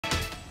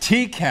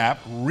TCAP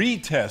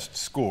retest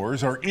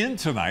scores are in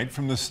tonight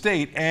from the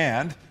state,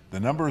 and the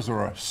numbers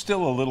are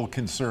still a little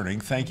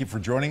concerning. Thank you for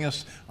joining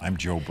us. I'm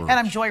Joe Burns. And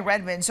I'm Joy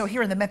Redmond. So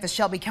here in the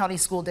Memphis-Shelby County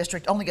School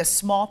District, only a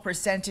small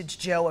percentage,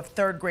 Joe, of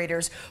third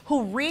graders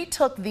who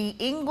retook the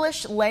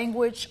English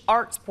language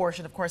arts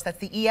portion, of course, that's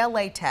the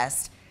ELA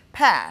test,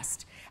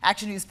 passed.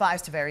 Action News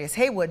 5's Tavarius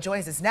Haywood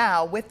joins us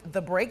now with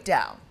the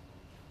breakdown.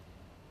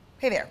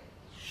 Hey there.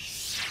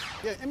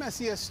 Yeah,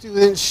 MSCS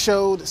students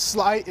showed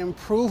slight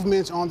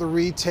improvements on the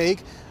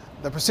retake.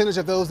 The percentage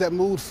of those that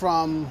moved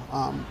from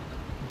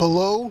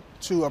below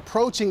to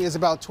approaching is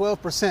about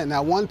 12%.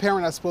 Now, one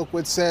parent I spoke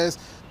with says,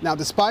 now,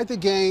 despite the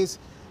gains,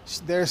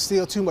 there's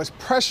still too much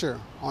pressure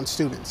on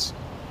students.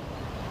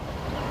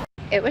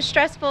 It was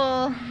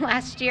stressful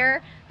last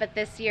year, but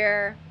this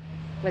year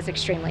was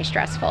extremely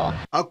stressful.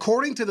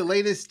 According to the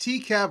latest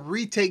TCAP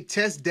retake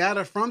test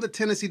data from the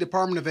Tennessee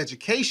Department of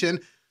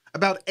Education,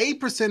 about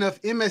 8%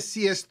 of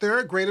MSCS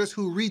third graders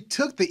who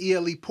retook the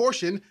ELE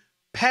portion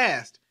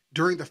passed.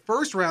 During the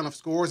first round of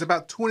scores,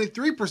 about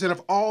 23%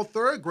 of all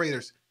third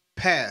graders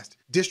passed.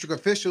 District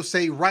officials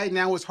say right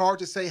now it's hard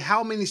to say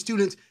how many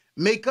students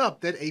make up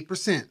that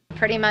 8%.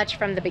 Pretty much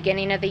from the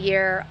beginning of the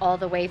year all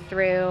the way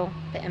through,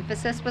 the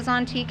emphasis was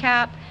on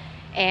TCAP.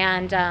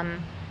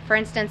 And for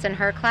instance, in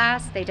her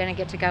class, they didn't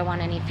get to go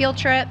on any field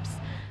trips.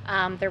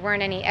 There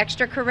weren't any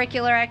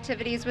extracurricular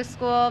activities with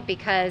school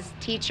because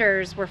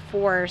teachers were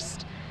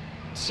forced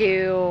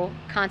to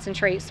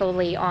concentrate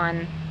solely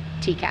on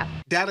TCAP.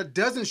 Data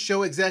doesn't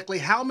show exactly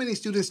how many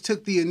students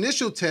took the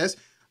initial test,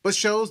 but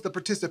shows the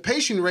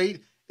participation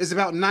rate is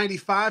about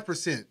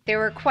 95%. There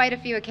were quite a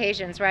few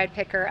occasions where I'd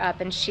pick her up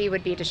and she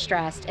would be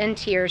distressed, in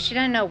tears. She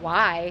didn't know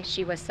why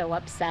she was so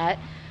upset,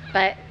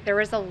 but there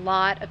was a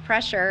lot of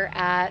pressure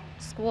at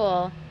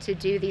school to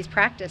do these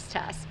practice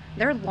tests.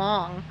 They're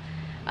long.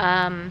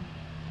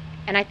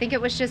 And I think it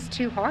was just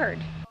too hard.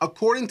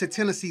 According to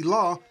Tennessee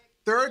law,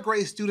 third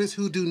grade students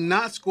who do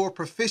not score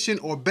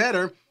proficient or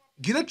better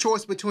get a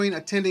choice between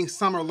attending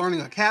Summer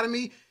Learning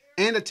Academy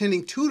and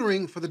attending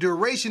tutoring for the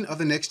duration of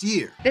the next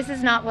year. This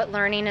is not what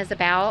learning is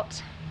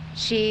about.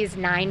 She's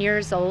 9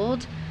 years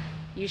old.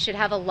 You should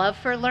have a love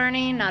for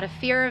learning, not a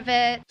fear of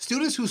it.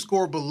 Students who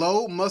score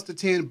below must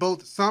attend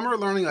both Summer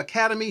Learning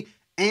Academy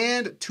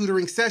and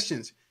tutoring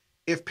sessions.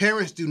 If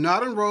parents do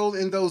not enroll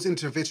in those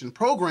intervention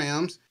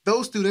programs,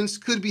 those students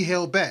could be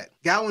held back.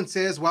 Gowan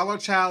says while her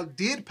child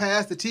did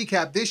pass the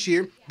TCAP this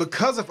year,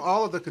 because of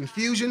all of the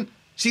confusion,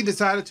 she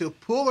decided to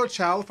pull her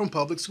child from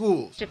public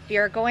schools. If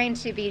you're going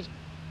to be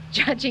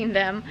judging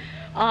them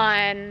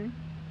on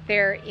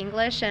their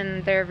English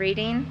and their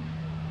reading,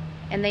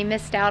 and they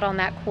missed out on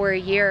that core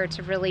year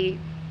to really,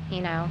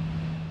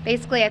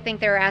 basically I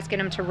think they were asking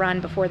them to run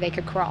before they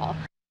could crawl.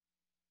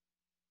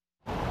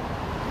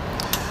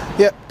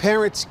 Yep,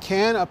 parents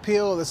can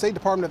appeal. The State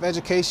Department of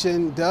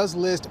Education does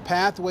list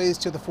pathways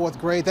to the fourth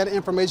grade. That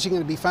information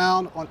can be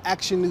found on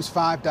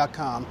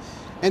actionnews5.com.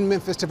 In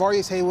Memphis,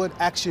 Tavarius Haywood,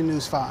 Action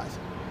News 5.